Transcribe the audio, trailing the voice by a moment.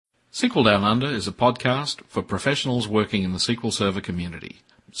SQL Down Under is a podcast for professionals working in the SQL Server community.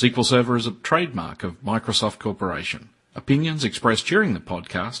 SQL Server is a trademark of Microsoft Corporation. Opinions expressed during the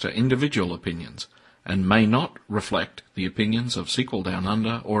podcast are individual opinions and may not reflect the opinions of SQL Down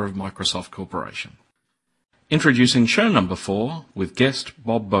Under or of Microsoft Corporation. Introducing show number 4 with guest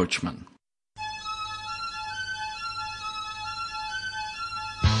Bob Beauchemin.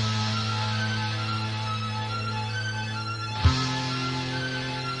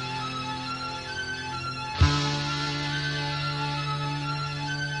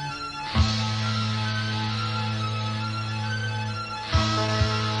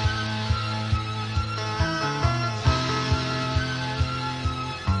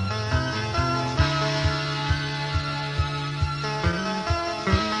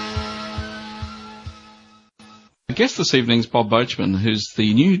 My guest this evening is Bob Beauchemin, who's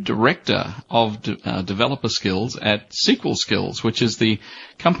the new Director of Developer Skills at SQL Skills, which is the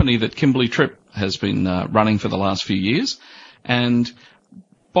company that Kimberly Tripp has been running for the last few years. And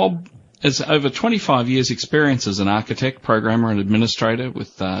Bob has over 25 years' experience as an architect, programmer and administrator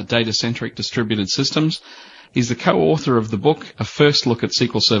with data-centric distributed systems. He's the co-author of the book, A First Look at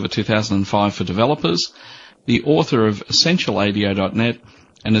SQL Server 2005 for Developers, the author of EssentialADO.net,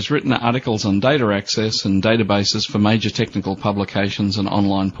 and has written articles on data access and databases for major technical publications and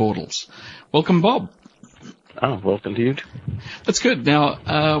online portals. Welcome, Bob. Oh, welcome to you. That's good. Now,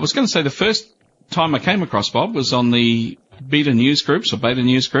 I was going to say the first time I came across Bob was on the beta news groups to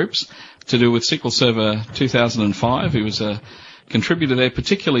do with SQL Server 2005. He was a contributor there,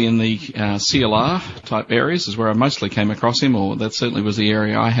 particularly in the CLR type areas is where I mostly came across him, or that certainly was the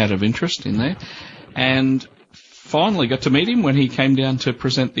area I had of interest in there. And finally got to meet him when he came down to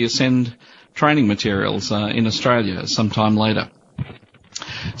present the Ascend training materials in Australia sometime later.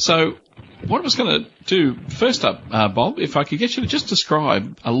 So what I was going to do, first up, Bob, if I could get you to just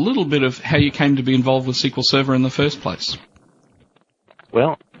describe a little bit of how you came to be involved with SQL Server in the first place.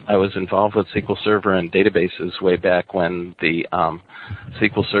 Well, I was involved with SQL Server and databases way back when the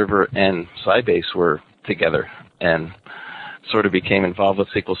SQL Server and Sybase were together, and sort of became involved with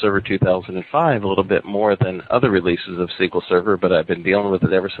SQL Server 2005 a little bit more than other releases of SQL Server, but I've been dealing with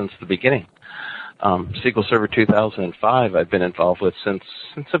it ever since the beginning. SQL Server 2005 I've been involved with since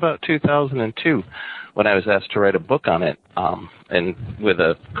about 2002 when I was asked to write a book on it, and with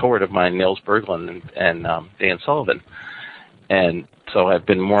a cohort of mine, Nils Berglund and Dan Sullivan. And so I've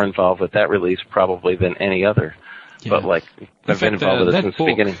been more involved with that release probably than any other. Yeah. But I've been involved with it since the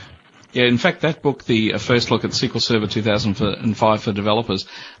beginning. Yeah, in fact, that book, the First Look at SQL Server 2005 for Developers,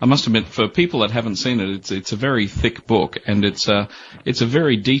 I must admit, for people that haven't seen it, it's a very thick book, and it's a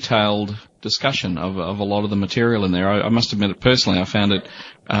very detailed discussion of a lot of the material in there. I must admit, personally, I found it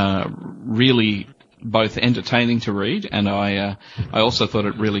really both entertaining to read, and I also thought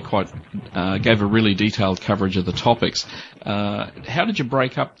it really gave a really detailed coverage of the topics. How did you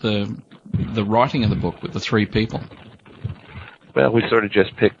break up the writing of the book with the three people? Well, we sort of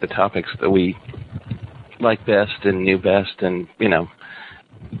just picked the topics that we liked best and knew best, and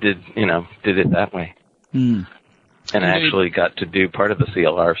did it that way. And I actually got to do part of the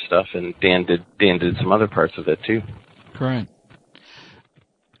CLR stuff, and Dan did some other parts of it too. Great.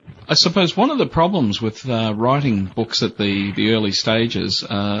 I suppose one of the problems with writing books at the early stages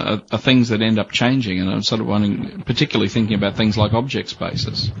are things that end up changing, and I'm sort of wondering, particularly thinking about things like object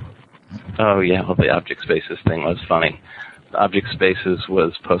spaces. Oh yeah, well, the object spaces thing was funny. Object Spaces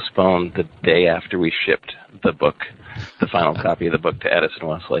was postponed the day after we shipped the book, the final copy of the book, to Addison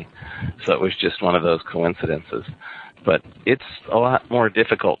Wesley. So it was just one of those coincidences. But it's a lot more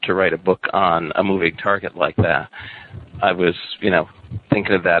difficult to write a book on a moving target like that. I was,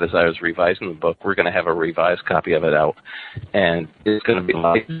 thinking of that as I was revising the book. We're going to have a revised copy of it out, and it's going to be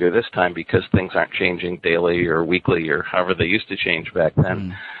easier this time because things aren't changing daily or weekly or however they used to change back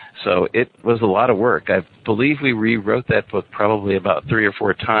then. So it was a lot of work. I believe we rewrote that book probably about 3 or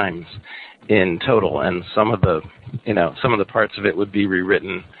 4 times in total, and some of the parts of it would be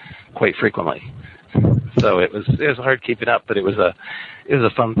rewritten quite frequently. So it was hard keeping up, but it was a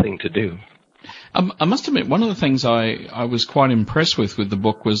fun thing to do. I must admit, one of the things I was quite impressed with the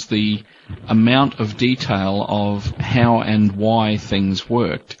book was the amount of detail of how and why things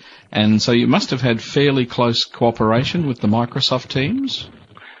worked. And so you must have had fairly close cooperation with the Microsoft teams?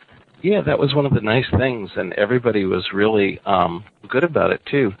 Yeah, that was one of the nice things, and everybody was really good about it,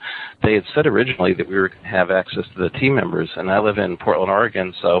 too. They had said originally that we were going to have access to the team members, and I live in Portland,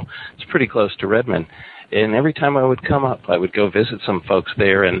 Oregon, so it's pretty close to Redmond. And every time I would come up, I would go visit some folks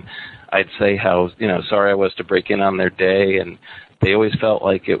there, and I'd say how, sorry I was to break in on their day, and they always felt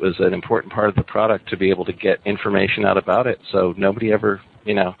like it was an important part of the product to be able to get information out about it, so nobody ever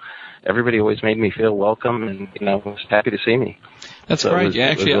everybody always made me feel welcome and, was happy to see me. That's great. Yeah,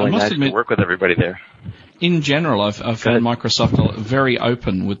 actually, it was really I must nice admit, to work with everybody there. In general, I've found Microsoft very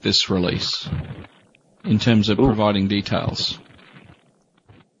open with this release in terms of providing details.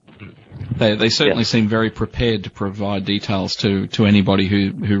 They certainly seem very prepared to provide details to anybody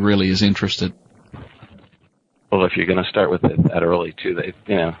who really is interested. Well, if you're going to start with it that early too, they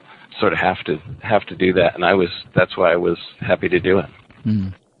sort of have to do that, and that's why I was happy to do it.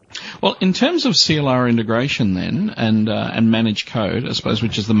 Mm. Well, in terms of CLR integration then and managed code, I suppose,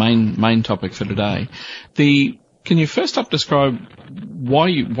 which is the main topic for today, can you first up describe why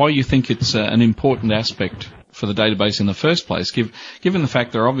you think it's an important aspect for the database in the first place, given the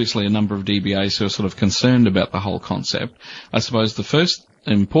fact there are obviously a number of DBAs who are sort of concerned about the whole concept? I suppose the first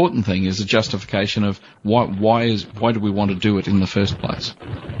important thing is the justification of why do we want to do it in the first place?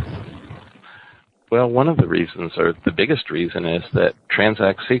 Well, one of the reasons, or the biggest reason, is that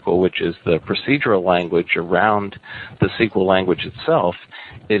Transact SQL, which is the procedural language around the SQL language itself,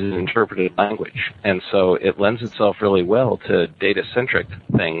 is an interpreted language. And so it lends itself really well to data-centric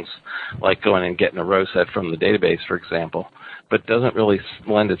things, like going and getting a row set from the database, for example, but doesn't really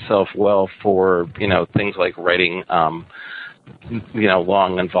lend itself well for, things like writing, long,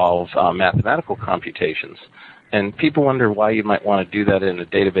 involved mathematical computations. And people wonder why you might want to do that in a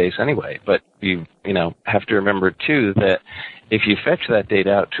database anyway. But you have to remember, too, that if you fetch that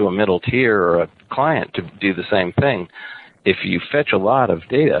data out to a middle tier or a client to do the same thing, if you fetch a lot of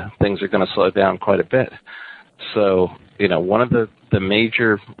data, things are going to slow down quite a bit. So, one of the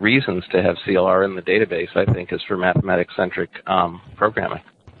major reasons to have CLR in the database, I think, is for mathematics-centric programming.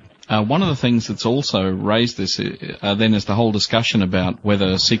 One of the things that's also raised this then is the whole discussion about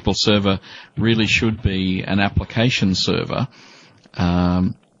whether SQL Server really should be an application server,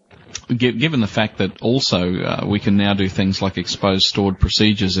 given the fact that also we can now do things like expose stored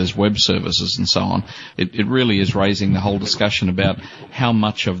procedures as web services and so on. It really is raising the whole discussion about how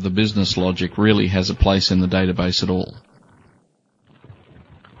much of the business logic really has a place in the database at all.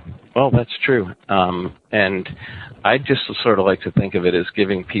 Well, that's true. And I just sort of like to think of it as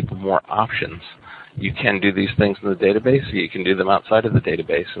giving people more options. You can do these things in the database, or you can do them outside of the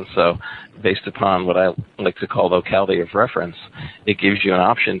database. And so based upon what I like to call locality of reference, it gives you an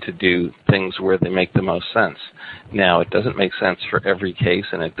option to do things where they make the most sense. Now, it doesn't make sense for every case,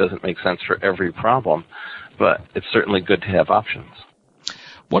 and it doesn't make sense for every problem, but it's certainly good to have options.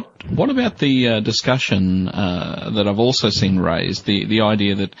 What about the discussion that I've also seen raised, the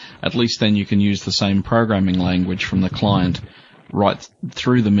idea that at least then you can use the same programming language from the client right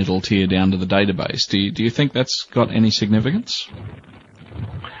through the middle tier down to the database? Do you think that's got any significance?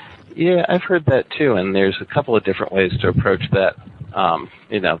 Yeah, I've heard that too, and there's a couple of different ways to approach that,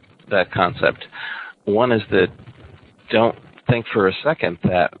 that concept. One is that don't think for a second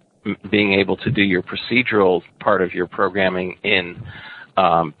that being able to do your procedural part of your programming in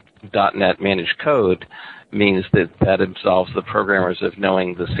 .NET managed code means that absolves the programmers of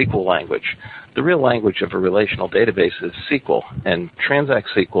knowing the SQL language. The real language of a relational database is SQL, and Transact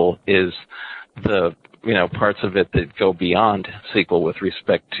SQL is the parts of it that go beyond SQL with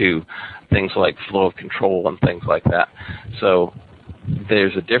respect to things like flow of control and things like that. So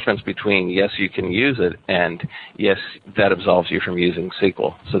there's a difference between yes, you can use it, and yes, that absolves you from using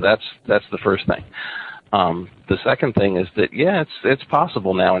SQL. So that's the first thing. The second thing is that, yeah, it's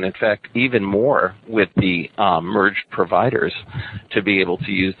possible now, and in fact, even more with the merged providers to be able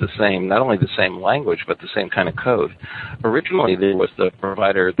to use not only the same language, but the same kind of code. Originally, there was the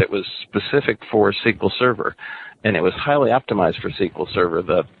provider that was specific for SQL Server, and it was highly optimized for SQL Server.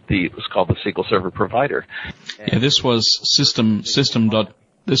 It was called the SQL Server provider. Yeah, this was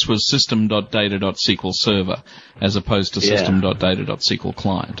system.data.SQL Server as opposed to system.data.SQL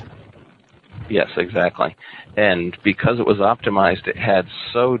Client. Yes, exactly. And because it was optimized, it had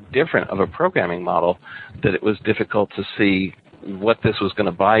so different of a programming model that it was difficult to see what this was going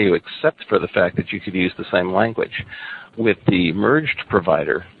to buy you, except for the fact that you could use the same language. With the merged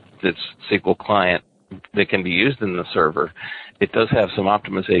provider, that's SQL Client, that can be used in the server, it does have some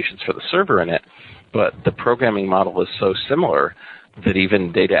optimizations for the server in it, but the programming model is so similar that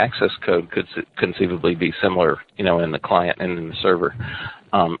even data access code could conceivably be similar, in the client and in the server.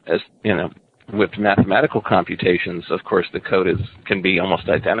 With mathematical computations, of course, the code can be almost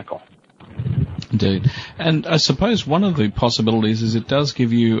identical. Indeed. And I suppose one of the possibilities is it does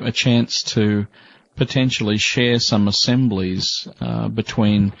give you a chance to potentially share some assemblies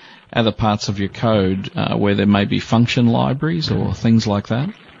between other parts of your code where there may be function libraries or things like that.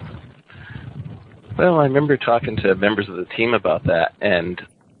 Well, I remember talking to members of the team about that, and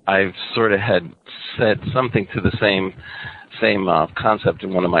I've sort of had said something to the same concept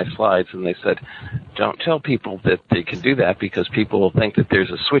in one of my slides, and they said, don't tell people that they can do that because people will think that there's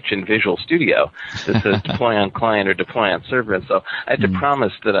a switch in Visual Studio that says deploy on client or deploy on server. And so I had to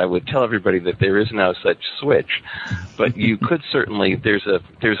promise that I would tell everybody that there is no such switch. But you could certainly, there's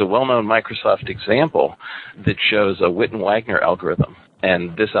a well-known Microsoft example that shows a Witten-Wagner algorithm.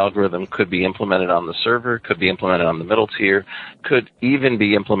 And this algorithm could be implemented on the server, could be implemented on the middle tier, could even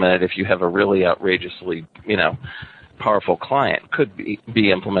be implemented if you have a really outrageously, powerful client, could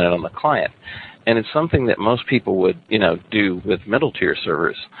be implemented on the client. And it's something that most people would, do with middle tier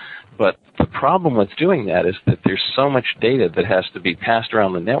servers. But the problem with doing that is that there's so much data that has to be passed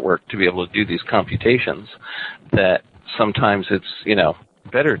around the network to be able to do these computations that sometimes it's,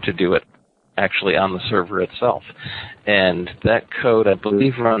 better to do it actually on the server itself. And that code, I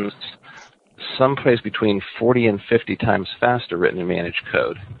believe, runs someplace between 40 and 50 times faster written in managed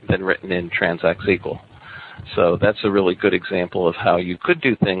code than written in Transact SQL. So that's a really good example of how you could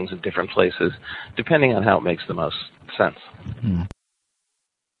do things in different places depending on how it makes the most sense.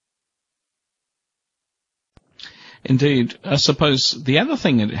 Indeed. I suppose the other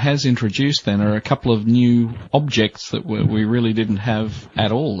thing it has introduced then are a couple of new objects that we really didn't have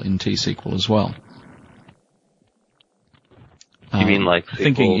at all in T-SQL as well. You mean like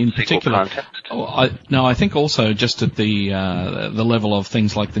thinking in particular, context? I think also just at the level of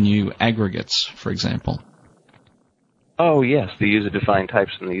things like the new aggregates, for example. Oh, yes, the user-defined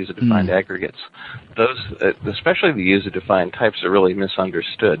types and the user-defined aggregates. Those, especially the user-defined types, are really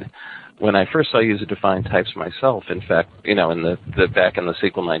misunderstood. When I first saw user-defined types myself, in fact, in the back in the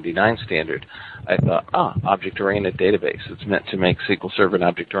SQL 99 standard, I thought, object-oriented database. It's meant to make SQL Server an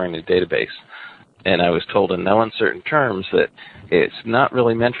object-oriented database. And I was told in no uncertain terms that it's not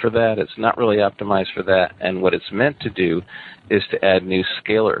really meant for that, it's not really optimized for that, and what it's meant to do is to add new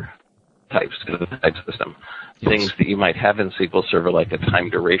scalar types to the type system. Yes. Things that you might have in SQL Server, like a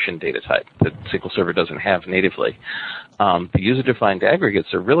time duration data type that SQL Server doesn't have natively. The user-defined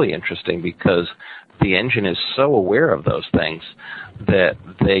aggregates are really interesting because the engine is so aware of those things that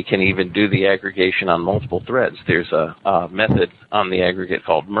they can even do the aggregation on multiple threads. There's a method on the aggregate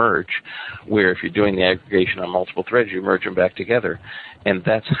called merge, where if you're doing the aggregation on multiple threads, you merge them back together. And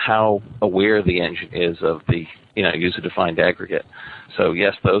that's how aware the engine is of the user-defined aggregate. So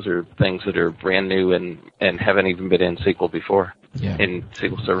yes, those are things that are brand new and haven't even been in SQL before, in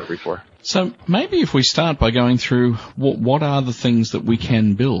SQL Server before. So maybe if we start by going through what are the things that we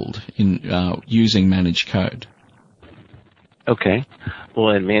can build in using managed code? Okay.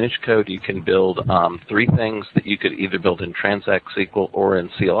 Well, in managed code, you can build three things that you could either build in Transact SQL or in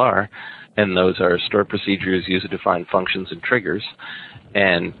CLR, and those are stored procedures, user-defined functions, and triggers.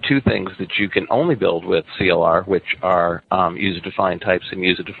 And two things that you can only build with CLR, which are user-defined types and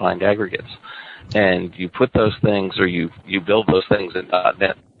user-defined aggregates. And you put those things, or you build those things in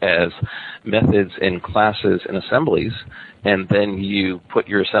 .NET as methods and classes and assemblies, and then you put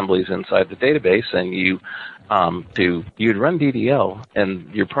your assemblies inside the database, and you'd run DDL,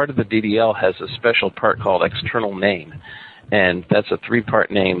 and your part of the DDL has a special part called external name. And that's a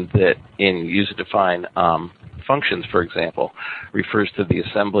three-part name that in user-defined functions, for example, refers to the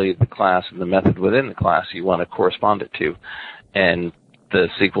assembly, the class, and the method within the class you want to correspond it to. And the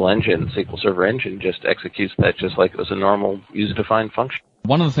SQL engine, SQL Server engine, just executes that just like it was a normal user-defined function.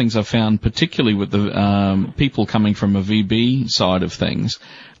 One of the things I found, particularly with the people coming from a VB side of things,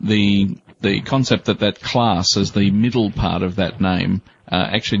 the concept that class as the middle part of that name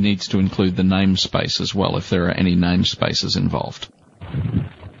actually needs to include the namespace as well, if there are any namespaces involved.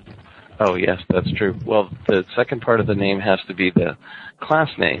 Oh, yes, that's true. Well, the second part of the name has to be the class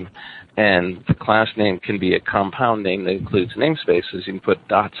name, and the class name can be a compound name that includes namespaces. You can put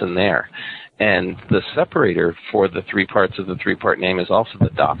dots in there. And the separator for the three parts of the three-part name is also the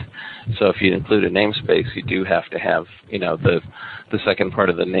dot. So if you include a namespace, you do have to have, the second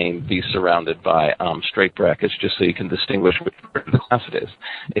part of the name be surrounded by straight brackets just so you can distinguish which part of the class it is.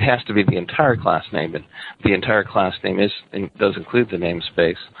 It has to be the entire class name, and the entire class name does include the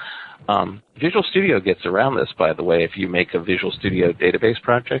namespace. Visual Studio gets around this, by the way, if you make a Visual Studio database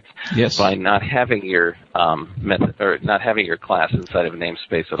project, yes, by not having your method or not having your class inside of a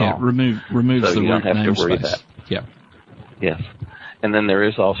namespace at all. Removes so the you don't root have to worry namespace. that. Yeah. Yes, and then there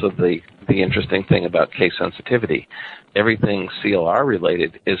is also the interesting thing about case sensitivity. Everything CLR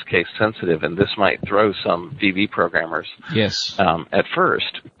related is case sensitive, and this might throw some VB programmers. Yes. At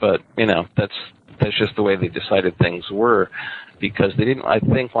first, but that's just the way they decided things were, because they didn't, I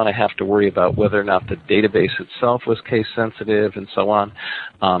think, want to have to worry about whether or not the database itself was case sensitive and so on.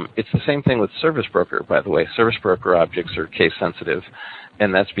 It's the same thing with Service Broker, by the way. Service Broker objects are case sensitive,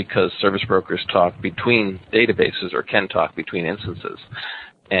 and that's because service brokers talk between databases or can talk between instances.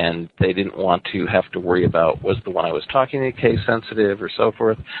 And they didn't want to have to worry about, was the one I was talking to case sensitive or so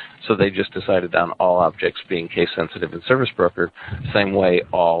forth. So they just decided on all objects being case sensitive in Service Broker, same way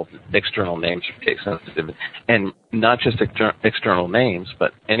all external names are case sensitive. And not just external names,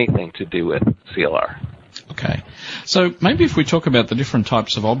 but anything to do with CLR. Okay. So maybe if we talk about the different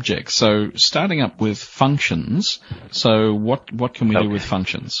types of objects. So starting up with functions. So what can we do with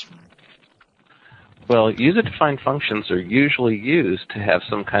functions? Well, user-defined functions are usually used to have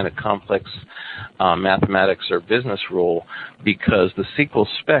some kind of complex mathematics or business rule because the SQL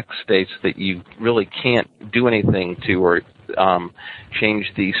spec states that you really can't do anything to or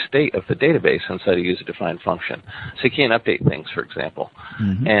change the state of the database inside a user-defined function. So you can't update things, for example.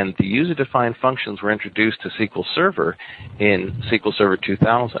 Mm-hmm. And the user-defined functions were introduced to SQL Server in SQL Server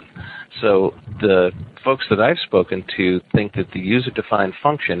 2000. So the folks that I've spoken to think that the user-defined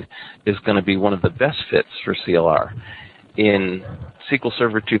function is going to be one of the best fits for CLR. In SQL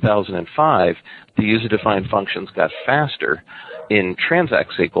Server 2005, the user-defined functions got faster in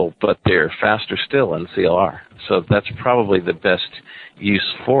Transact SQL, but they're faster still in CLR. So that's probably the best use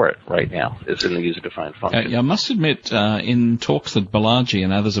for it right now, is in the user-defined function. I must admit, in talks that Balaji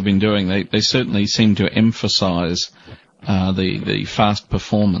and others have been doing, they certainly seem to emphasize the fast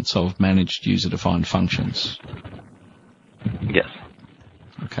performance of managed user-defined functions. Yes.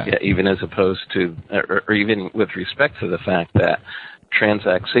 Okay. Yeah, even as opposed to, or even with respect to the fact that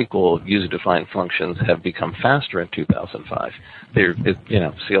Transact SQL user-defined functions have become faster in 2005.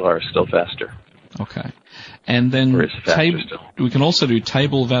 CLR is still faster. Okay. And then we can also do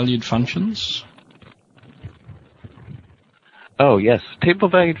table-valued functions. Oh, yes.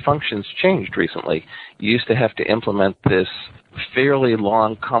 Table-valued functions changed recently. You used to have to implement this fairly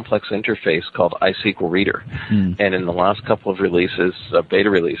long, complex interface called iSQL Reader. And in the last couple of releases, beta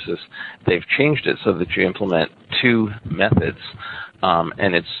releases, they've changed it so that you implement two methods.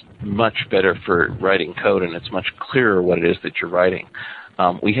 And it's much better for writing code, and it's much clearer what it is that you're writing.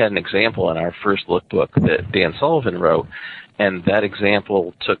 We had an example in our first lookbook that Dan Sullivan wrote, and that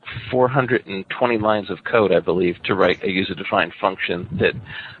example took 420 lines of code, I believe, to write a user-defined function that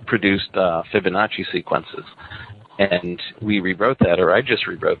produced Fibonacci sequences. And we rewrote that, or I just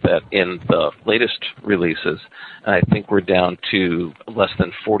rewrote that in the latest releases, and I think we're down to less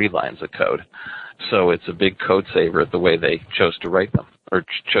than 40 lines of code. So it's a big code saver the way they chose to write them, or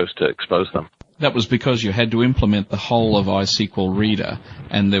chose to expose them. That was because you had to implement the whole of iSQL Reader,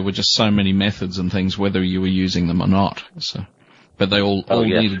 and there were just so many methods and things, whether you were using them or not. So, but they all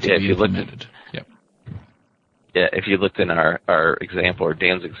needed to be implemented. Yeah, if you looked in our example, or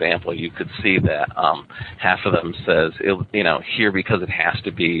Dan's example, you could see that half of them says, here because it has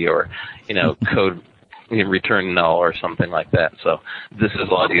to be, or, code return null or something like that. So this is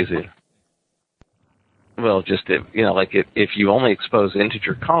a lot easier. Well, just, if you only expose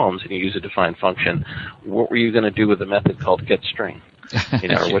integer columns and you use a defined function, what were you going to do with a method called getString?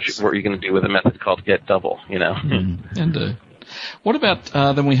 Or what were you going to do with a method called getDouble, And what about,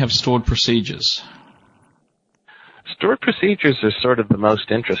 then we have stored procedures? Stored procedures are sort of the most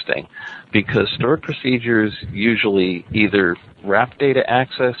interesting because stored procedures usually either wrap data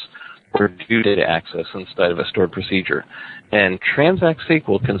access or do data access instead of a stored procedure. And Transact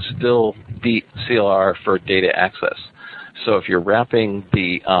SQL can still beat CLR for data access. So if you're wrapping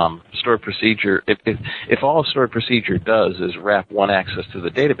the stored procedure, if all a stored procedure does is wrap one access to the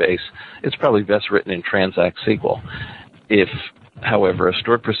database, it's probably best written in Transact SQL. If, however, a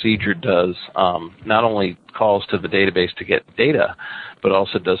stored procedure does not only calls to the database to get data, but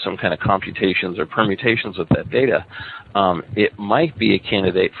also does some kind of computations or permutations with that data, it might be a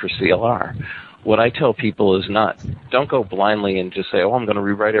candidate for CLR. What I tell people is don't go blindly and just say, I'm going to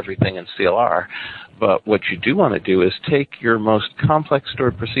rewrite everything in CLR. But what you do want to do is take your most complex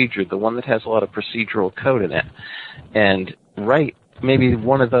stored procedure, the one that has a lot of procedural code in it, and write maybe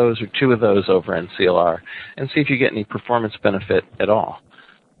one of those or two of those over in CLR and see if you get any performance benefit at all.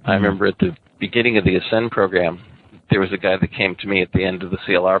 I remember at the beginning of the Ascend program, there was a guy that came to me at the end of the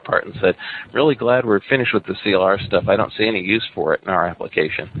CLR part and said, really glad we're finished with the CLR stuff. I don't see any use for it in our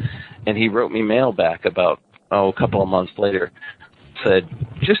application. And he wrote me mail back about, a couple of months later, said,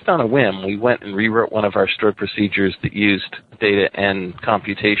 just on a whim, we went and rewrote one of our stored procedures that used data and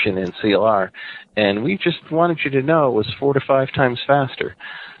computation in CLR, and we just wanted you to know it was 4 to 5 times faster.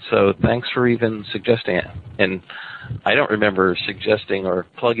 So thanks for even suggesting it. And I don't remember suggesting or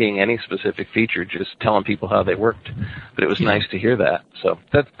plugging any specific feature, just telling people how they worked. But it was nice to hear that. So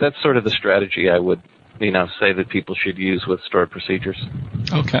that's sort of the strategy I would say that people should use with stored procedures.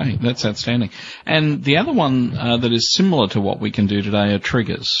 Okay, that's outstanding. And the other one that is similar to what we can do today are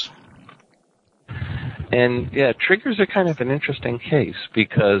triggers. And yeah, triggers are kind of an interesting case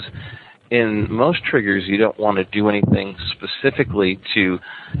because in most triggers you don't want to do anything specifically to,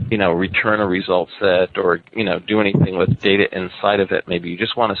 return a result set or, do anything with data inside of it. Maybe you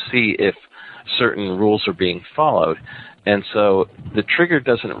just want to see if certain rules are being followed. And so the trigger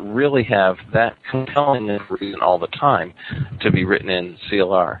doesn't really have that compelling a reason all the time to be written in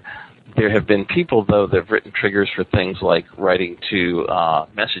CLR. There have been people, though, that have written triggers for things like writing to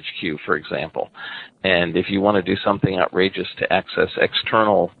message queue, for example. And if you want to do something outrageous to access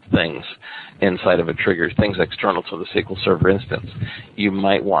external things inside of a trigger, things external to the SQL Server instance, you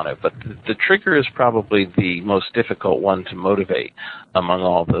might want it. But the trigger is probably the most difficult one to motivate among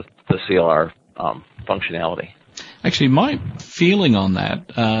all the CLR functionality. Actually, my feeling on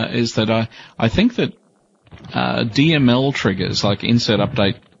that is that I think that DML triggers, like insert,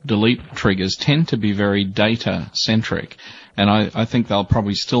 update, delete triggers, tend to be very data-centric. And I think they'll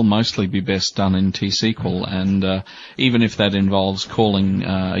probably still mostly be best done in T-SQL, and even if that involves calling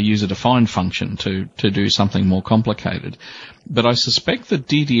a user-defined function to do something more complicated. But I suspect that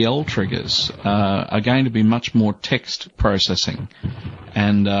DDL triggers are going to be much more text processing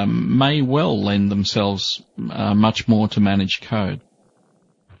and may well lend themselves much more to managed code.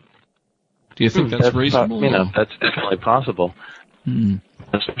 Do you think that's reasonable? That's definitely possible.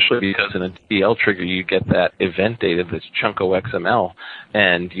 Especially because in a DDL trigger you get that event data that's chunko XML,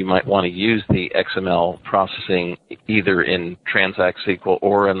 and you might want to use the XML processing either in Transact SQL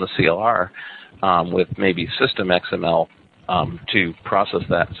or in the CLR with maybe system XML to process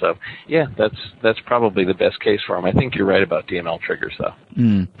that. So, yeah, that's probably the best case for them. I think you're right about DML triggers,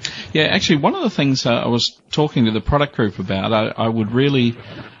 though. Yeah, actually, one of the things I was talking to the product group about, I would really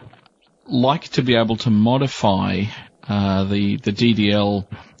like to be able to modify the DDL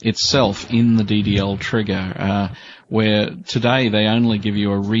itself in the DDL trigger, where today they only give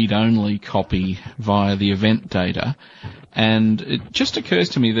you a read-only copy via the event data. And it just occurs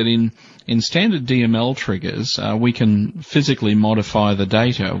to me that in standard DML triggers, we can physically modify the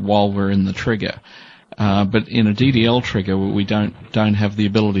data while we're in the trigger. But in a DDL trigger, we don't have the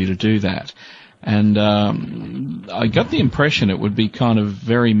ability to do that. And I got the impression it would be kind of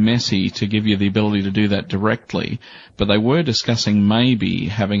very messy to give you the ability to do that directly, but they were discussing maybe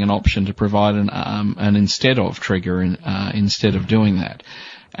having an option to provide an instead of trigger instead of doing that.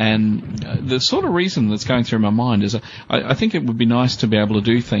 And the sort of reason that's going through my mind is I think it would be nice to be able to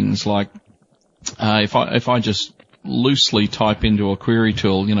do things like if I just loosely type into a query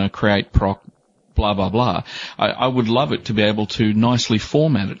tool, create proc blah, blah, blah. I would love it to be able to nicely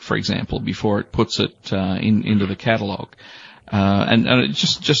format it, for example, before it puts it into the catalog. And it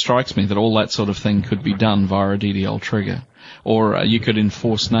just strikes me that all that sort of thing could be done via a DDL trigger. Or you could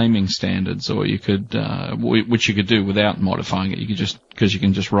enforce naming standards, or you could, which you could do without modifying it. You could because you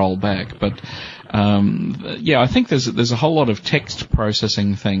can just roll back. But I think there's a whole lot of text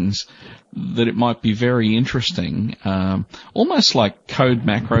processing things that it might be very interesting, almost like code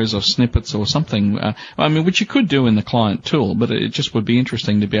macros or snippets or something. Which you could do in the client tool, but it just would be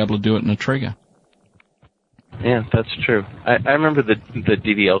interesting to be able to do it in a trigger. Yeah, that's true. I remember the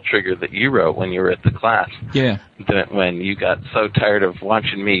DDL trigger that you wrote when you were at the class. Yeah. That when you got so tired of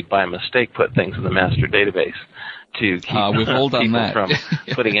watching me by mistake put things in the master database to keep we've all done people that. from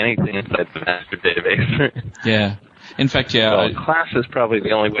putting anything inside the master database. Yeah. In fact, yeah. Well, class is probably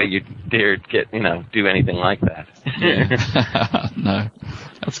the only way you dare do anything like that. Yeah. No,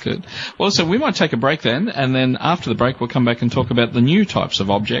 that's good. Well, so we might take a break then, and then after the break we'll come back and talk about the new types of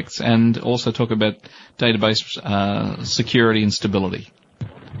objects and also talk about database security and stability.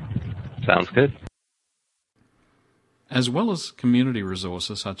 Sounds good. As well as community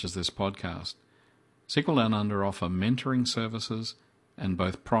resources such as this podcast, SQL Down Under offer mentoring services and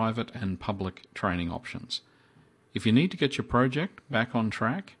both private and public training options. If you need to get your project back on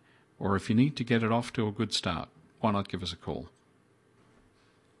track, or if you need to get it off to a good start, why not give us a call?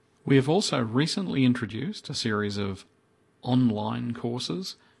 We have also recently introduced a series of online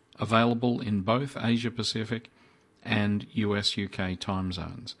courses available in both Asia Pacific and US-UK time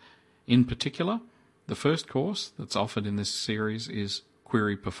zones. In particular, the first course that's offered in this series is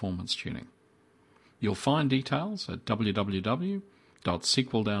Query Performance Tuning. You'll find details at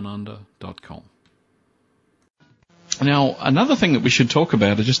www.sqldownunder.com. Now, another thing that we should talk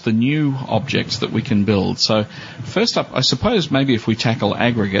about are just the new objects that we can build. So, first up, I suppose maybe if we tackle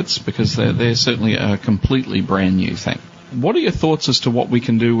aggregates, because they're certainly a completely brand new thing. What are your thoughts as to what we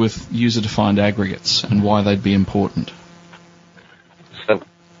can do with user-defined aggregates and why they'd be important? So,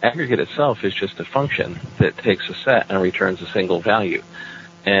 aggregate itself is just a function that takes a set and returns a single value.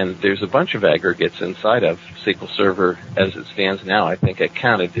 And there's a bunch of aggregates inside of SQL Server as it stands now. I think I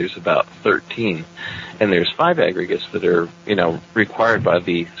counted there's about 13. And there's 5 aggregates that are, required by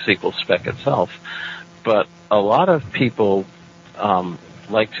the SQL spec itself. But a lot of people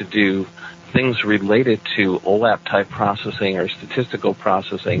like to do things related to OLAP type processing or statistical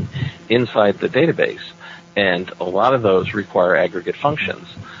processing inside the database. And a lot of those require aggregate functions.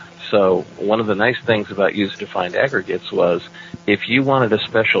 So one of the nice things about user-defined aggregates was if you wanted a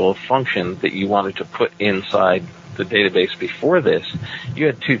special function that you wanted to put inside the database before this, you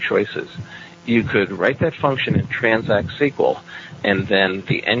had 2 choices. You could write that function in transact SQL, and then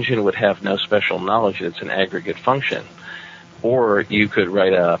the engine would have no special knowledge that it's an aggregate function. Or you could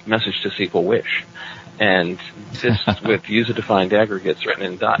write a message to SQL wish. And this, with user-defined aggregates written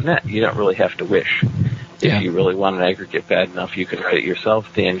in .NET, you don't really have to wish. If you really want an aggregate bad enough, you can write it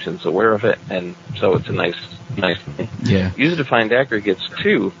yourself. The engine's aware of it, and so it's a nice thing. Yeah. User-defined aggregates,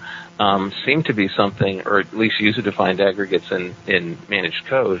 too, seem to be something, or at least user-defined aggregates in managed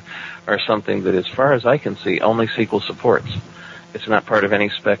code, are something that, as far as I can see, only SQL supports. It's not part of any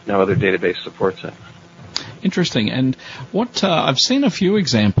spec. No other database supports it. Interesting. And what I've seen a few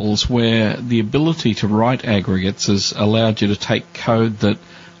examples where the ability to write aggregates has allowed you to take code that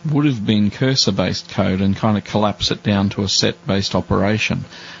would have been cursor-based code and kind of collapse it down to a set-based operation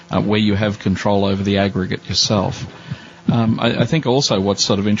where you have control over the aggregate yourself. I think also what's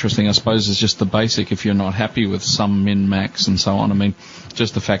sort of interesting, I suppose, is just the basic, if you're not happy with some min-max and so on, I mean,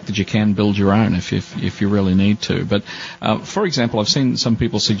 just the fact that you can build your own if you really need to. But, for example, I've seen some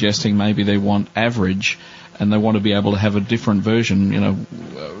people suggesting maybe they want average and they want to be able to have a different version,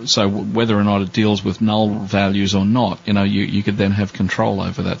 so whether or not it deals with null values or not, you could then have control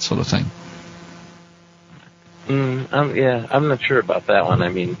over that sort of thing. I'm not sure about that one. I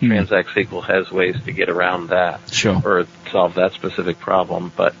mean, Transact SQL has ways to get around that, or solve that specific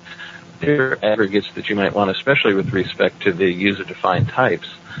problem. But there are aggregates that you might want, especially with respect to the user-defined types,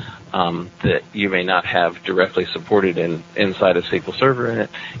 that you may not have directly supported inside a SQL Server, and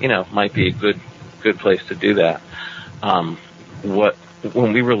it, might be a good place to do that.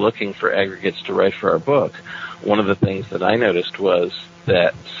 When we were looking for aggregates to write for our book, one of the things that I noticed was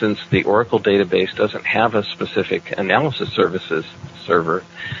that since the Oracle database doesn't have a specific analysis services server,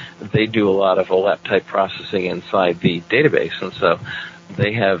 they do a lot of OLAP type processing inside the database, and so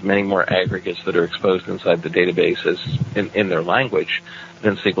they have many more aggregates that are exposed inside the databases in their language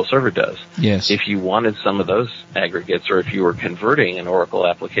than SQL Server does. Yes. If you wanted some of those aggregates, or if you were converting an Oracle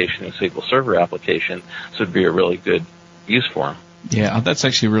application to a SQL Server application, this would be a really good use for them. Yeah, that's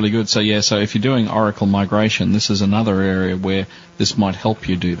actually really good. So if you're doing Oracle migration, this is another area where this might help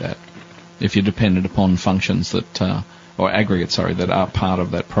you do that. If you're dependent upon functions that, or aggregates, that are part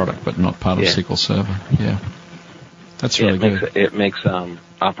of that product but not part of SQL Server. Yeah. That's really good. It makes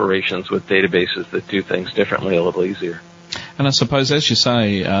operations with databases that do things differently a little easier. And I suppose, as you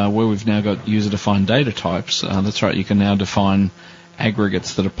say, where we've now got user-defined data types, that's right, you can now define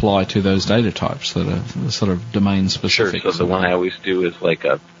aggregates that apply to those data types that are sort of domain specific. Sure, so the one I always do is like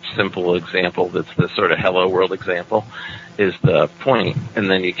a simple example that's the sort of hello world example, is the point, and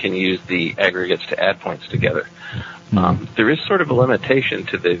then you can use the aggregates to add points together. There is sort of a limitation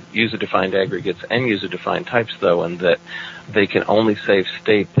to the user-defined aggregates and user-defined types, though, in that they can only save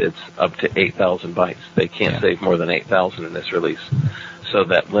state that's up to 8,000 bytes. They can't save more than 8,000 in this release. So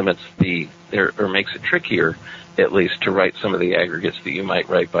that limits or makes it trickier, at least, to write some of the aggregates that you might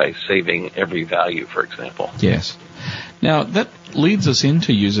write by saving every value, for example. Yes. Now, that leads us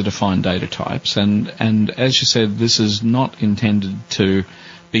into user-defined data types, and as you said, this is not intended to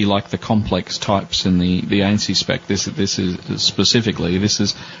be like the complex types in the ANSI spec. This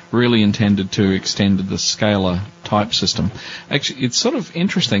is really intended to extend the scalar type system. Actually, it's sort of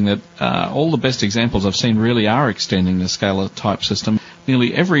interesting that all the best examples I've seen really are extending the scalar type system.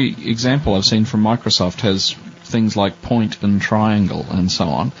 Nearly every example I've seen from Microsoft has things like point and triangle and so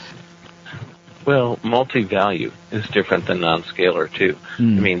on. Well, multi-value is different than non-scalar, too. I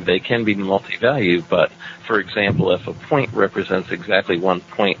mean, they can be multi-value, but, for example, if a point represents exactly 1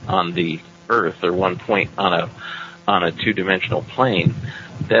 point on the Earth or 1 point on a two-dimensional plane,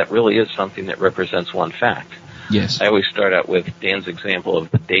 that really is something that represents one fact. Yes. I always start out with Dan's example of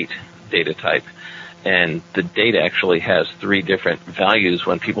the date data type, and the date actually has 3 different values.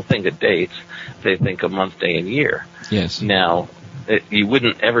 When people think of dates, they think of month, day, and year. Yes. Now, you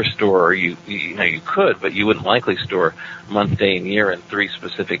wouldn't ever store, or you could, but you wouldn't likely store month, day, and year in 3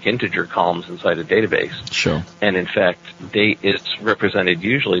 specific integer columns inside a database. Sure. And in fact, date is represented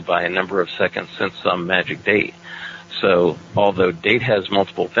usually by a number of seconds since some magic date. So although date has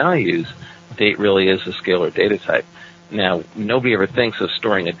multiple values, date really is a scalar data type. Now, nobody ever thinks of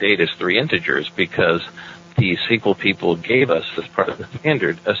storing a date as 3 integers because the SQL people gave us, as part of the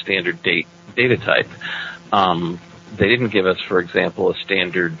standard, a standard date data type. They didn't give us, for example, a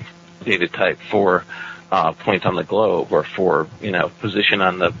standard data type for point on the globe or for, position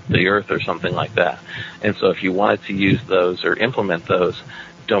on the Earth or something like that. And so if you wanted to use those or implement those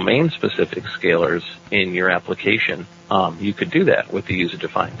domain-specific scalars in your application, you could do that with the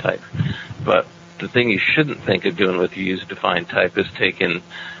user-defined type. But the thing you shouldn't think of doing with the user-defined type is taking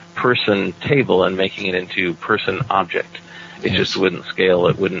person table and making it into person object. It just wouldn't scale.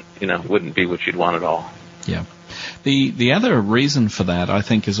 It wouldn't be what you'd want at all. Yeah. The other reason for that, I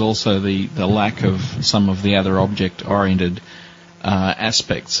think, is also the lack of some of the other object-oriented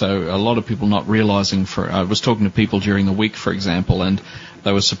aspects. So a lot of people not realizing, I was talking to people during the week, for example, and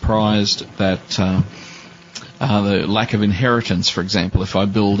they were surprised that the lack of inheritance, for example. If I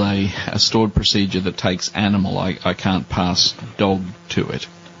build a stored procedure that takes animal, I can't pass dog to it.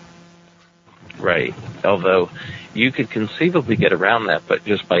 Right. Although you could conceivably get around that, but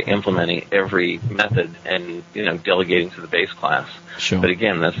just by implementing every method and, delegating to the base class. Sure. But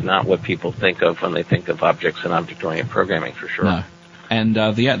again, that's not what people think of when they think of objects and object-oriented programming, for sure. No. And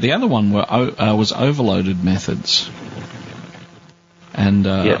the other one was overloaded methods. And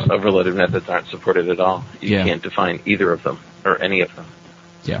yes, overloaded methods aren't supported at all. You can't define either of them or any of them.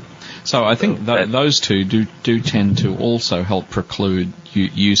 Yeah. So I think those two do tend to also help preclude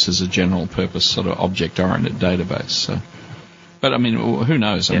use as a general purpose sort of object-oriented database. So, but I mean, who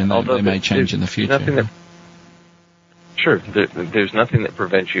knows? I mean, they may change in the future. There's nothing that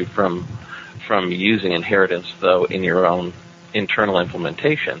prevents you from using inheritance, though, in your own internal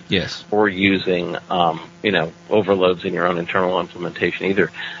implementation. Yes. Or using, overloads in your own internal implementation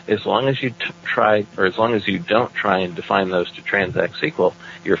either. As long as you as long as you don't try and define those to Transact SQL,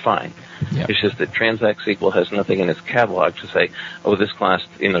 you're fine. Yep. It's just that Transact SQL has nothing in its catalog to say, oh, this class,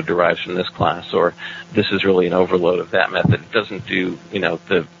 derives from this class, or this is really an overload of that method. It doesn't do,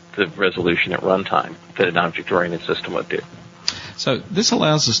 the resolution at runtime that an object-oriented system would do. So this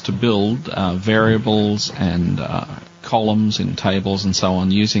allows us to build variables and columns in tables and so on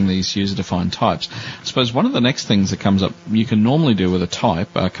using these user-defined types. I suppose one of the next things that comes up, you can normally do with a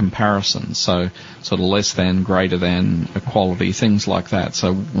type are comparisons, so sort of less than, greater than, equality, things like that.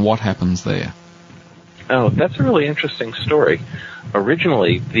 So what happens there? Oh, that's a really interesting story.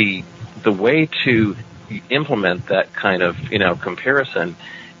 Originally, the way to implement that kind of comparison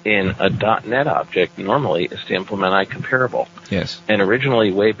in a .NET object normally is to implement iComparable. Yes. And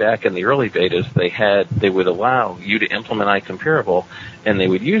originally, way back in the early betas, they would allow you to implement iComparable, and they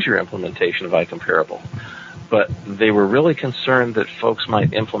would use your implementation of iComparable. But they were really concerned that folks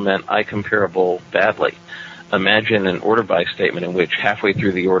might implement iComparable badly. Imagine an order by statement in which halfway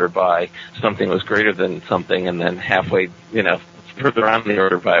through the order by something was greater than something, and then halfway, further on the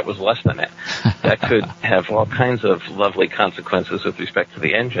order by it was less than it. That could have all kinds of lovely consequences with respect to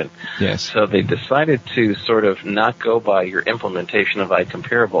the engine. Yes. So they decided to sort of not go by your implementation of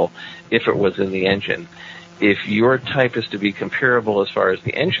iComparable if it was in the engine. If your type is to be comparable as far as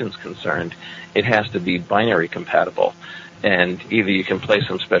the engine's concerned, it has to be binary compatible. And either you can play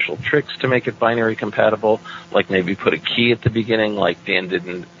some special tricks to make it binary compatible, like maybe put a key at the beginning, like Dan did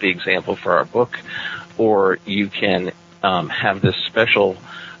in the example for our book, or you can have this special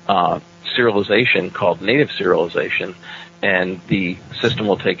serialization called native serialization, and the system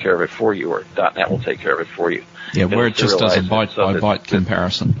will take care of it for you, or .NET will take care of it for you. Yeah, where it just does a byte-by-byte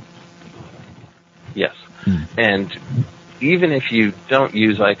comparison. Yes. And even if you don't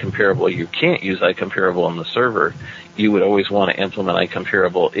use iComparable, you can't use iComparable on the server, you would always want to implement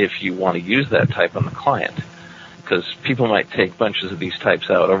iComparable if you want to use that type on the client. Because people might take bunches of these types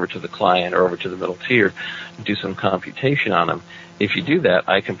out over to the client or over to the middle tier and do some computation on them. If you do that,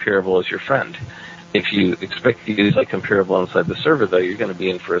 iComparable is your friend. If you expect to use iComparable inside the server, though, you're going to be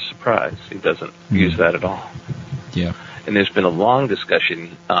in for a surprise. It doesn't use that at all. Yeah. And there's been a long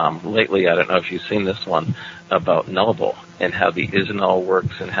discussion lately, I don't know if you've seen this one, about nullable and how the is null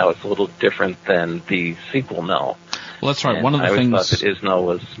works and how it's a little different than the SQL null. Well, that's right. And one of the I things thought that is null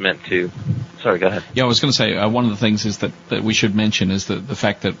was meant to. Sorry, go ahead. Yeah, I was going to say one of the things is that we should mention is that the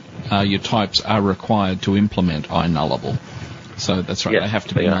fact that your types are required to implement iNullable. So that's right. Yes, they have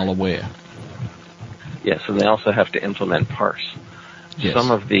to be null aware. Yes, and they also have to implement parse. Yes.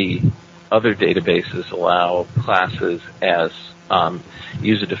 Some of the other databases allow classes as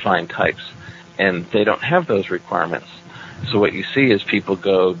user-defined types, and they don't have those requirements. So what you see is people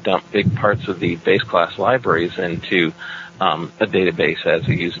go dump big parts of the base class libraries into a database as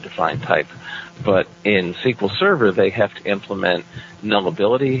a user-defined type. But in SQL Server, they have to implement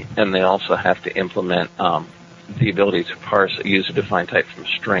nullability, and they also have to implement the ability to parse a user-defined type from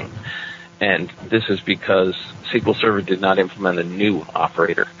string. And this is because SQL Server did not implement a new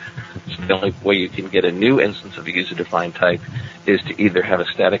operator. So the only way you can get a new instance of a user-defined type is to either have a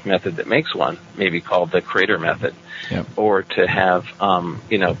static method that makes one, maybe called the creator method, yep, or to have,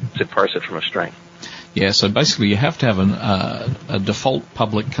 to parse it from a string. Yeah, so basically you have to have a default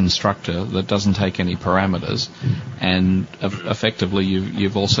public constructor that doesn't take any parameters, and effectively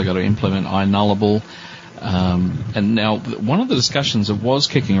you've also got to implement iNullable. And now, one of the discussions that was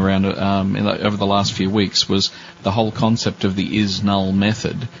kicking around over the last few weeks was the whole concept of the isNull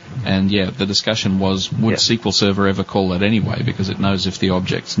method. And yeah, the discussion was, would SQL Server ever call that anyway, because it knows if the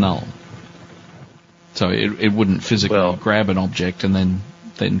object's null. So it wouldn't physically grab an object and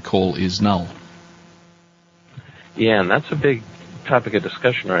then call isNull. Yeah, and that's a big topic of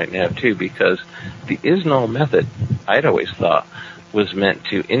discussion right now, too, because the isNull method, I'd always thought, was meant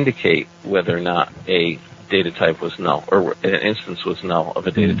to indicate whether or not a data type was null, or an instance was null of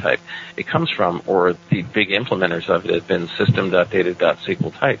a data type. It comes from, or the big implementers of it have been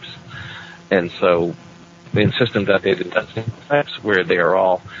system.data.SQL types. And so in system.data.SQL types, where they are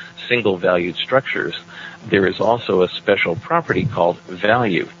all single-valued structures, there is also a special property called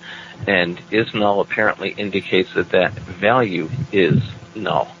value. And isNull apparently indicates that value is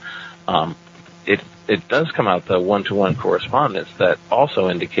null. It does come out, though, one-to-one correspondence that also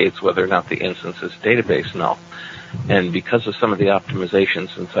indicates whether or not the instance is database null. And because of some of the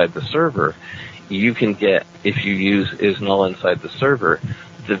optimizations inside the server, you can get, if you use isNull inside the server,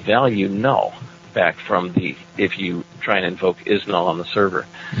 the value null back from if you try and invoke isNull on the server.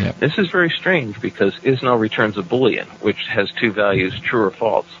 Yep. This is very strange because isNull returns a Boolean, which has two values, true or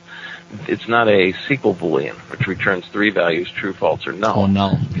false. It's not a SQL Boolean, which returns three values, true, false, or null. Or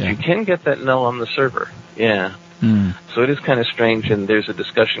null, yeah. You can get that null on the server, yeah. So it is kind of strange, and there's a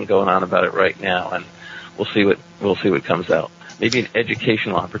discussion going on about it right now, and we'll see what comes out. Maybe an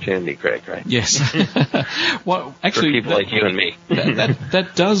educational opportunity, Greg, right? Yes. Well, actually, for people like you and me.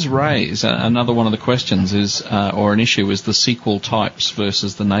 that does raise another one of the questions or an issue is the SQL types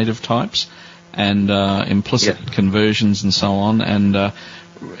versus the native types, and implicit conversions and so on,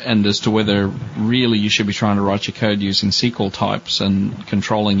 and as to whether really you should be trying to write your code using SQL types and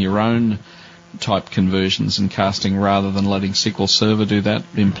controlling your own type conversions and casting rather than letting SQL Server do that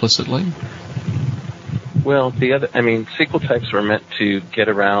implicitly. Well, SQL types were meant to get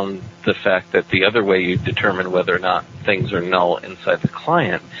around the fact that the other way you determine whether or not things are null inside the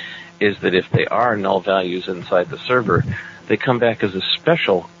client is that if they are null values inside the server, they come back as a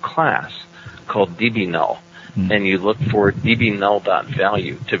special class called dbNull. And you look for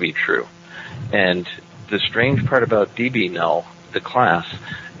dbNull.value to be true. And the strange part about dbNull, the class,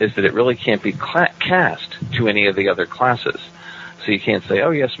 is that it really can't be cast to any of the other classes. So you can't say,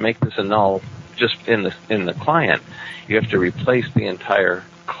 oh yes, make this a null just in the client. You have to replace the entire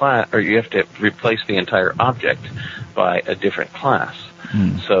class, or you have to replace the entire object by a different class.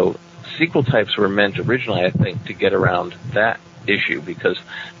 So SQL types were meant originally, I think, to get around that issue, because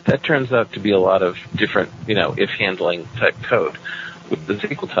that turns out to be a lot of different, if handling type code. With the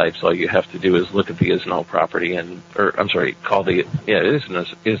SQL types, all you have to do is look at the isNull property call the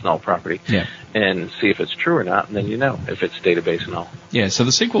isNull property, and see if it's true or not, and then if it's database null. Yeah, so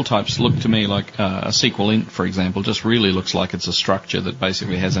the SQL types look to me like a SQL int, for example, just really looks like it's a structure that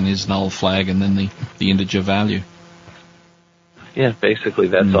basically has an isNull flag and then the integer value. Yeah, basically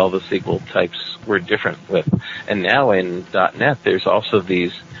that's all the SQL types were different with. And now in .NET, there's also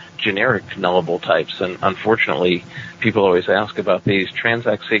these generic nullable types, and unfortunately, people always ask about these.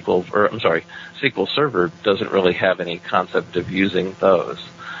 SQL Server doesn't really have any concept of using those.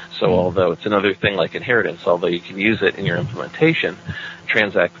 So although it's another thing like inheritance, although you can use it in your implementation,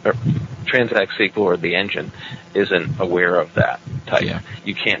 Transact SQL or the engine isn't aware of that type. Yeah.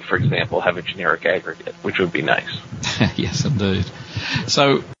 You can't, for example, have a generic aggregate, which would be nice. Yes, indeed.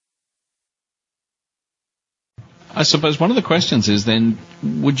 So I suppose one of the questions is then,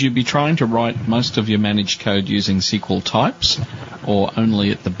 would you be trying to write most of your managed code using SQL types or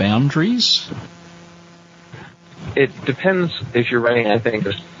only at the boundaries? It depends if you're writing, I think,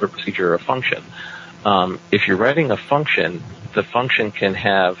 a procedure or a function. If you're writing a function, the function can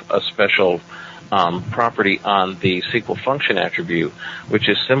have a special property on the SQL function attribute, which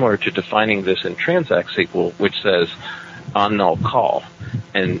is similar to defining this in Transact SQL, which says on null call.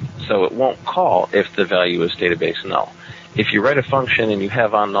 And so it won't call if the value is database null. If you write a function and you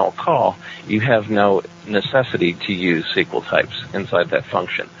have on null call, you have no necessity to use SQL types inside that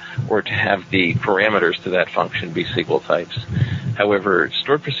function. or to have the parameters to that function be SQL types. However,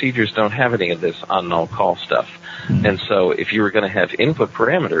 stored procedures don't have any of this on-null call stuff. And so if you were going to have input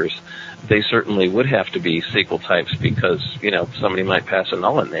parameters, they certainly would have to be SQL types because, somebody might pass a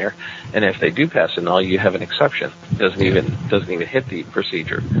null in there. And if they do pass a null, you have an exception. Doesn't even hit the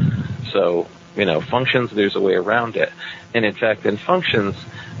procedure. So, functions, there's a way around it. And in fact, in functions,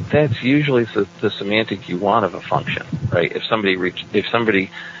 that's usually the semantic you want of a function, right? If somebody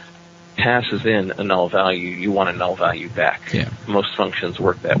passes in a null value, you want a null value back. Yeah. Most functions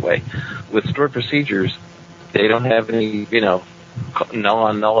work that way. With stored procedures, they don't have any, null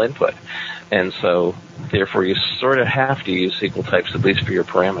on null input. And so, therefore, you sort of have to use SQL types, at least for your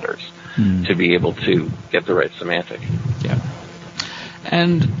parameters, to be able to get the right semantic. Yeah.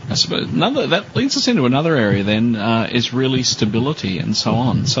 And I suppose that leads us into another area then, is really stability and so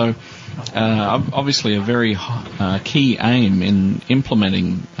on. So, obviously a very key aim in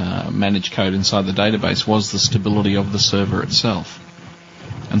implementing managed code inside the database was the stability of the server itself.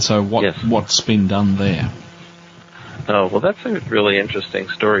 And so what's been done there? Oh, well, that's a really interesting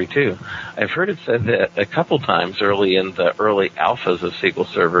story, too. I've heard it said that a couple times early in the early alphas of SQL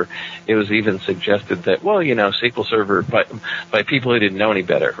Server, it was even suggested that, SQL Server, by people who didn't know any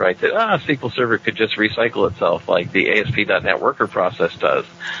better, right, that, SQL Server could just recycle itself like the ASP.NET Worker process does.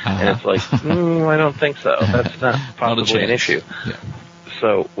 And it's like, I don't think so. That's not possibly an issue. Yeah.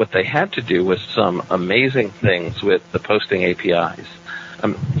 So what they had to do was some amazing things with the posting APIs.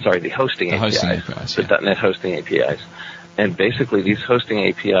 The hosting APIs, the .NET hosting APIs. And basically these hosting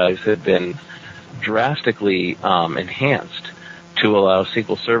APIs have been drastically enhanced to allow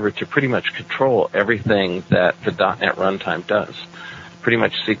SQL Server to pretty much control everything that the .NET runtime does. Pretty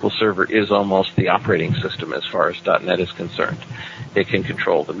much SQL Server is almost the operating system as far as .NET is concerned. It can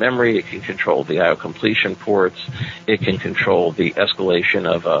control the memory, it can control the I/O completion ports, it can control the escalation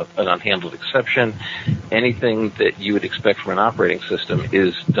of an unhandled exception. Anything that you would expect from an operating system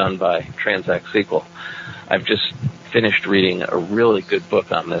is done by Transact SQL. I've just finished reading a really good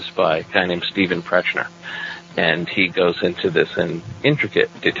book on this by a guy named Stephen Prechner. And he goes into this in intricate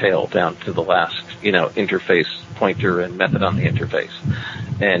detail down to the last, interface pointer and method on the interface.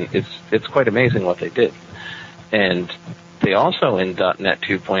 And it's quite amazing what they did. And they also in .NET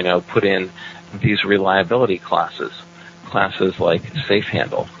 2.0 put in these reliability classes like safe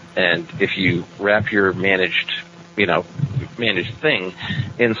handle. And if you wrap your managed thing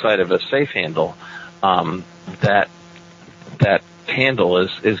inside of a safe handle, that handle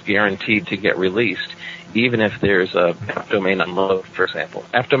is guaranteed to get released, even if there's a app domain unload, for example.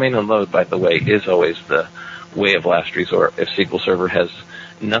 App domain unload, by the way, is always the way of last resort. If SQL Server has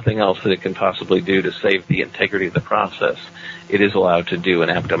nothing else that it can possibly do to save the integrity of the process, it is allowed to do an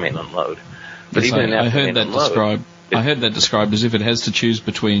app domain unload. But yes, I heard that described as if it has to choose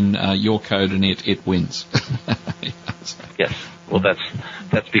between your code and it wins. Yes. Well,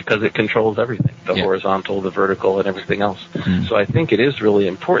 that's because it controls everything, the horizontal, the vertical, and everything else. Mm. So I think it is really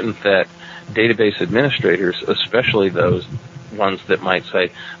important that database administrators, especially those ones that might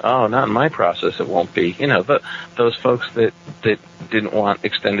say, oh, not in my process, it won't be. Those folks that didn't want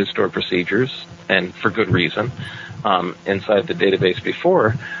extended stored procedures, and for good reason, inside the database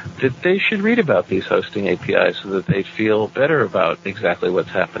before, that they should read about these hosting APIs so that they feel better about exactly what's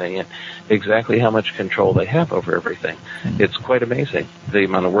happening and exactly how much control they have over everything. Mm-hmm. It's quite amazing, the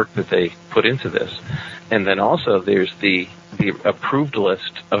amount of work that they put into this. And then also there's the approved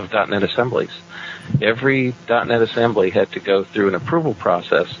list of .NET assemblies. Every .NET assembly had to go through an approval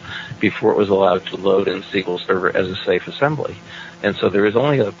process before it was allowed to load in SQL Server as a safe assembly. And so there is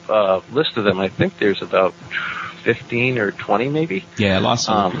only a list of them. I think there's about 15 or 20 maybe. Yeah, last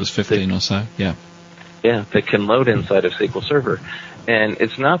time it was 15 or so, yeah. Yeah, that can load inside of SQL Server. And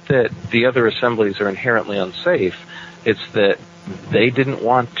it's not that the other assemblies are inherently unsafe, it's that they didn't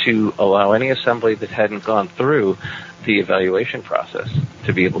want to allow any assembly that hadn't gone through the evaluation process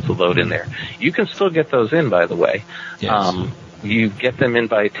to be able to load in there. You can still get those in, by the way. Yes. You get them in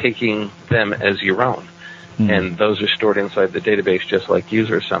by taking them as your own. And those are stored inside the database just like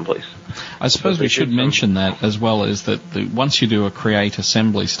user assemblies. I suppose we should mention that as well, is that once you do a create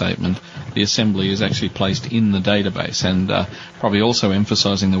assembly statement, the assembly is actually placed in the database, and probably also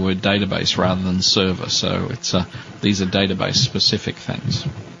emphasizing the word database rather than server. So these are database-specific things.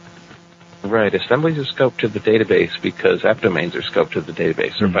 Right. Assemblies are scoped to the database because app domains are scoped to the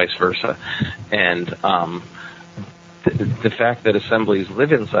database, or vice versa. And the fact that assemblies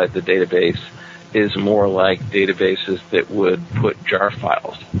live inside the database is more like databases that would put jar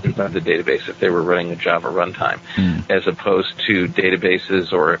files inside the database if they were running a Java runtime, as opposed to databases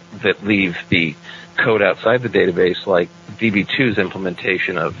that leave the code outside the database like DB2's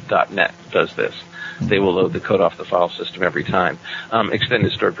implementation of .NET does this. They will load the code off the file system every time.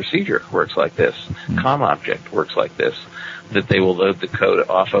 Extended stored procedure works like this. COM object works like this, that they will load the code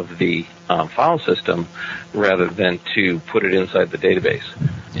off of the file system rather than to put it inside the database.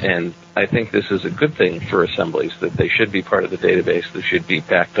 And I think this is a good thing for assemblies, that they should be part of the database, they should be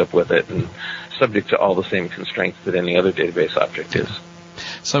backed up with it, and subject to all the same constraints that any other database object is.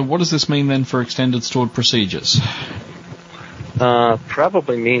 So what does this mean then for extended stored procedures?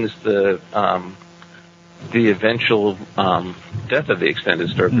 Probably means the eventual death of the extended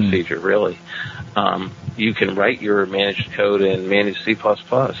stored procedure, really. You can write your managed code in managed C++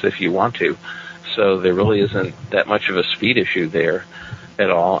 if you want to, so there really isn't that much of a speed issue there at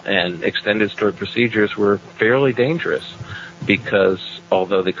all, and extended stored procedures were fairly dangerous because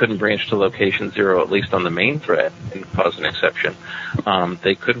although they couldn't branch to location 0, at least on the main thread, and cause an exception,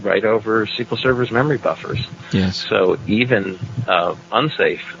 they could write over SQL Server's memory buffers. Yes. So even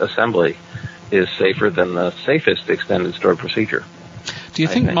unsafe assembly is safer than the safest extended stored procedure. Do you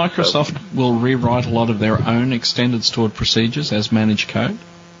think Microsoft will rewrite a lot of their own extended stored procedures as managed code?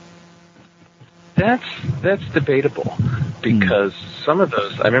 That's debatable, because some of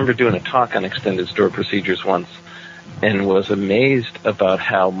those, I remember doing a talk on extended stored procedures once and was amazed about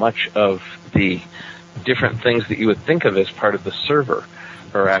how much of the different things that you would think of as part of the server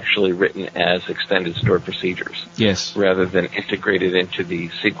are actually written as extended stored procedures. Yes. Rather than integrated into the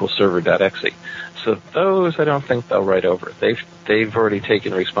SQL Server.exe. So those I don't think they'll write over. They've already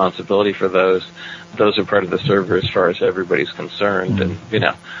taken responsibility for those. Those are part of the server as far as everybody's concerned, and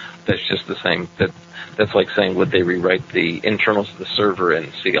that's just the same. That's like saying, would they rewrite the internals of the server in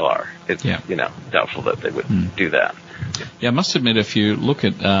CLR? It's doubtful that they would do that. Yeah, I must admit, if you look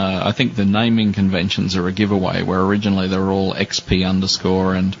at, I think the naming conventions are a giveaway, where originally they were all XP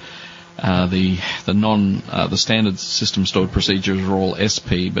underscore, and the standard system stored procedures are all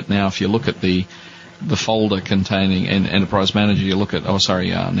SP. But now, if you look at the folder containing in Enterprise Manager, you look at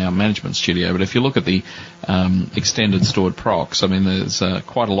now Management Studio. But if you look at the extended stored procs, I mean, there's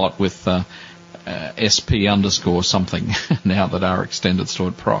quite a lot with SP underscore something now that are extended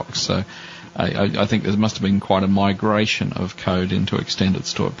stored procs. So I think there must have been quite a migration of code into extended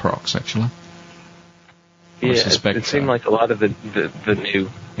stored procs, actually. Yeah, it seemed like a lot of the new,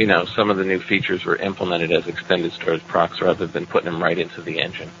 some of the new features were implemented as extended storage procs rather than putting them right into the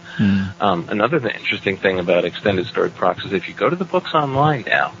engine. Another interesting thing about extended storage procs is if you go to the Books Online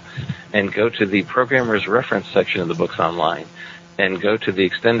now and go to the Programmer's Reference section of the Books Online and go to the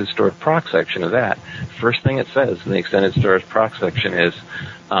extended stored proc section of that, first thing it says in the extended storage proc section is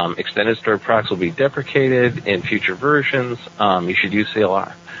extended stored procs will be deprecated in future versions. You should use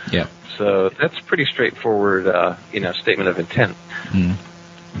CLR. Yeah. So that's a pretty straightforward, statement of intent.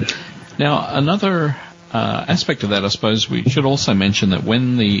 Now, another aspect of that, I suppose we should also mention that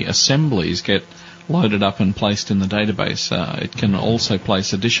when the assemblies get loaded up and placed in the database, it can also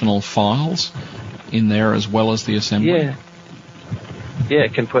place additional files in there as well as the assembly. Yeah,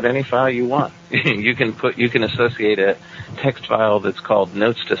 it can put any file you want. You can associate a text file that's called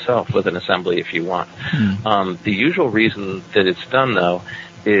notes to self with an assembly if you want. The usual reason that it's done, though,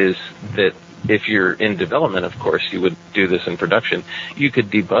 is that if you're in development, of course, you would do this in production. You could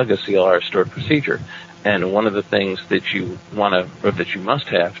debug a CLR stored procedure. And one of the things that you that you must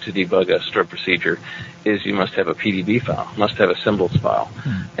have to debug a stored procedure is you must have a PDB file, must have a symbols file.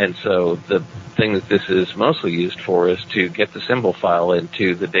 And so the thing that this is mostly used for is to get the symbol file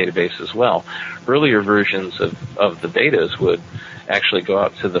into the database as well. Earlier versions of the betas would actually go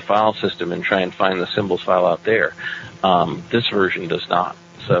out to the file system and try and find the symbols file out there. This version does not.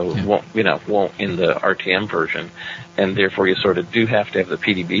 So it won't in the RTM version, and therefore you sort of do have to have the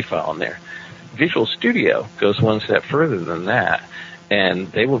PDB file in there. Visual Studio goes one step further than that,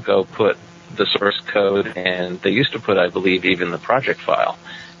 and they will go put the source code, and they used to put, I believe, even the project file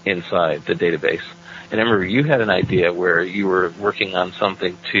inside the database. And I remember you had an idea where you were working on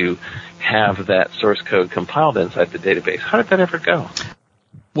something to have that source code compiled inside the database. How did that ever go?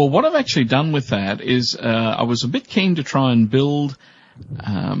 Well, what I've actually done with that is I was a bit keen to try and build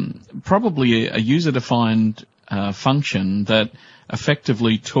probably a user-defined function that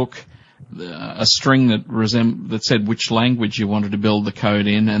effectively took a string that said which language you wanted to build the code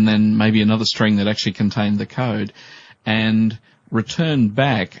in, and then maybe another string that actually contained the code, and returned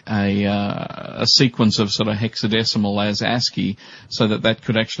back a sequence of sort of hexadecimal as ASCII, so that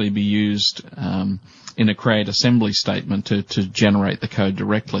could actually be used in a create assembly statement to generate the code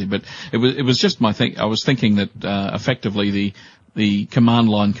directly. But it was just I was thinking that effectively the command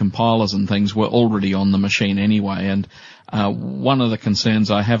line compilers and things were already on the machine anyway. And one of the concerns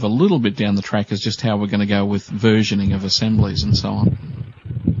I have a little bit down the track is just how we're going to go with versioning of assemblies and so on.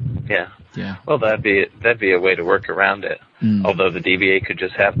 Yeah. Well, that'd be a way to work around it. Although the DBA could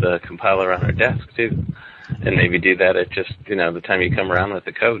just have the compiler on our desk too, and maybe do that at just the time you come around with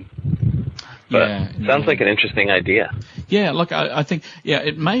the code. But sounds like an interesting idea. Yeah, look, I think,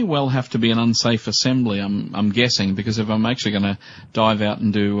 it may well have to be an unsafe assembly, I'm guessing, because if I'm actually going to dive out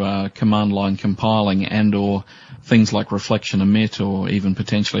and do command line compiling and or things like reflection emit or even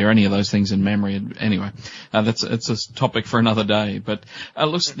potentially or any of those things in memory, anyway, it's a topic for another day. But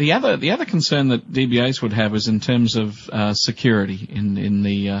look, the other concern that DBAs would have is in terms of security in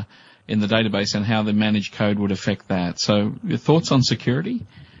the database and how the managed code would affect that. So your thoughts on security?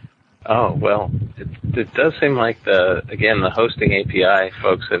 Oh, well, it does seem like the hosting API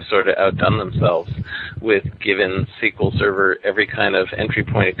folks have sort of outdone themselves with giving SQL Server every kind of entry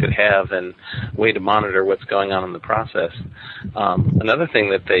point it could have and way to monitor what's going on in the process. Another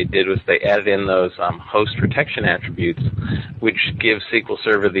thing that they did was they added in those host protection attributes, which give SQL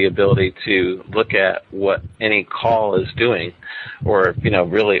Server the ability to look at what any call is doing, or,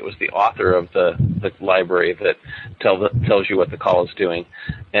 really it was the author of the library that tells you what the call is doing.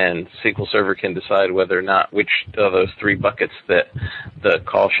 And SQL Server can decide whether or not which of those three buckets that the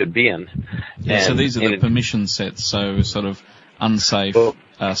call should be in. Yeah, so these are the permission sets, so sort of unsafe,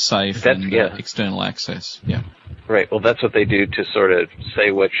 safe, and external access. Yeah. Right. Well, that's what they do to sort of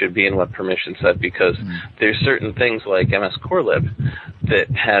say what should be in what permission set, because there's certain things like MS Core Lib that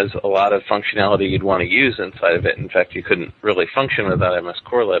has a lot of functionality you'd want to use inside of it. In fact, you couldn't really function without MS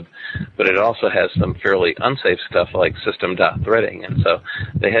Core Lib, but it also has some fairly unsafe stuff like system.threading, and so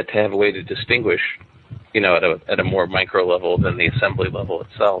they had to have a way to distinguish, at a more micro level than the assembly level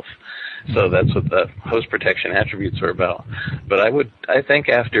itself. So that's what the host protection attributes are about. But I think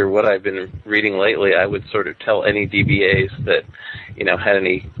after what I've been reading lately, I would sort of tell any DBAs that, had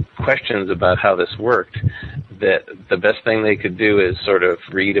any questions about how this worked, that the best thing they could do is sort of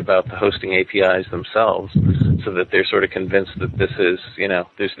read about the hosting APIs themselves, so that they're sort of convinced that this is,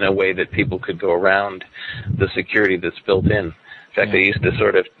 there's no way that people could go around the security that's built in. In fact, I used to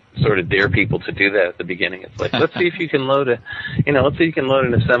sort of dare people to do that at the beginning. It's like, let's see if you can load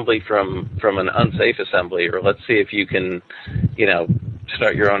an assembly from an unsafe assembly, or let's see if you can,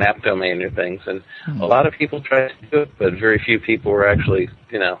 start your own app domain or things. And a lot of people tried to do it, but very few people were actually,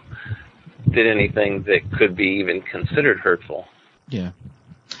 did anything that could be even considered hurtful. Yeah.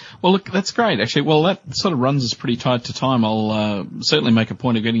 Well, look, that's great, actually. Well, that sort of runs us pretty tight to time. I'll certainly make a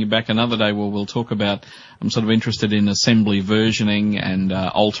point of getting you back another day where we'll talk about, I'm sort of interested in assembly versioning and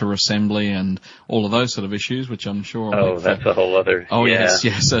alter assembly and all of those sort of issues, which I'm sure... Oh, that's a whole other... Oh,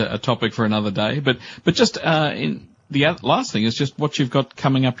 yes, a topic for another day. But just the last thing is just what you've got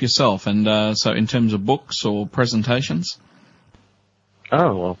coming up yourself, and so in terms of books or presentations...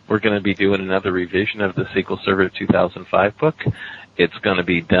 Oh, well, we're going to be doing another revision of the SQL Server 2005 book. It's going to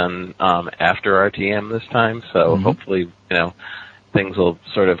be done after RTM this time, so hopefully, things will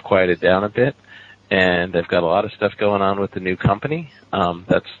sort of quiet it down a bit. And I've got a lot of stuff going on with the new company.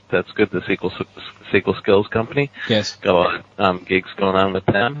 That's good, the SQL Skills company. Yes. Got a lot of gigs going on with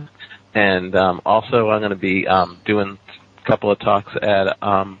them. And also I'm going to be doing a couple of talks at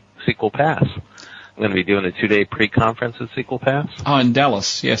SQL Pass. I'm going to be doing a 2-day pre-conference at SQL Pass. Oh, in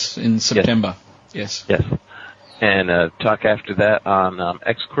Dallas, yes, in September. Yes. And talk after that on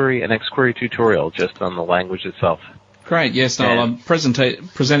XQuery and XQuery tutorial, just on the language itself. Great, yes. No, I'm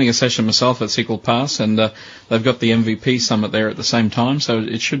presenting a session myself at SQL Pass, and they've got the MVP Summit there at the same time, so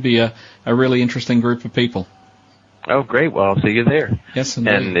it should be a really interesting group of people. Oh, great. Well, I'll see you there. Yes,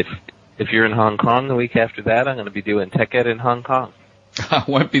 indeed. And if you're in Hong Kong the week after that, I'm going to be doing Tech Ed in Hong Kong. I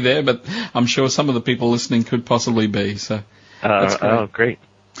won't be there, but I'm sure some of the people listening could possibly be. So that's great. Oh, great.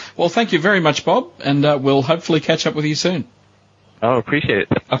 Well, thank you very much, Bob, and we'll hopefully catch up with you soon. Oh, appreciate it.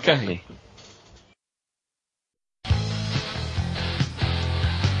 Okay.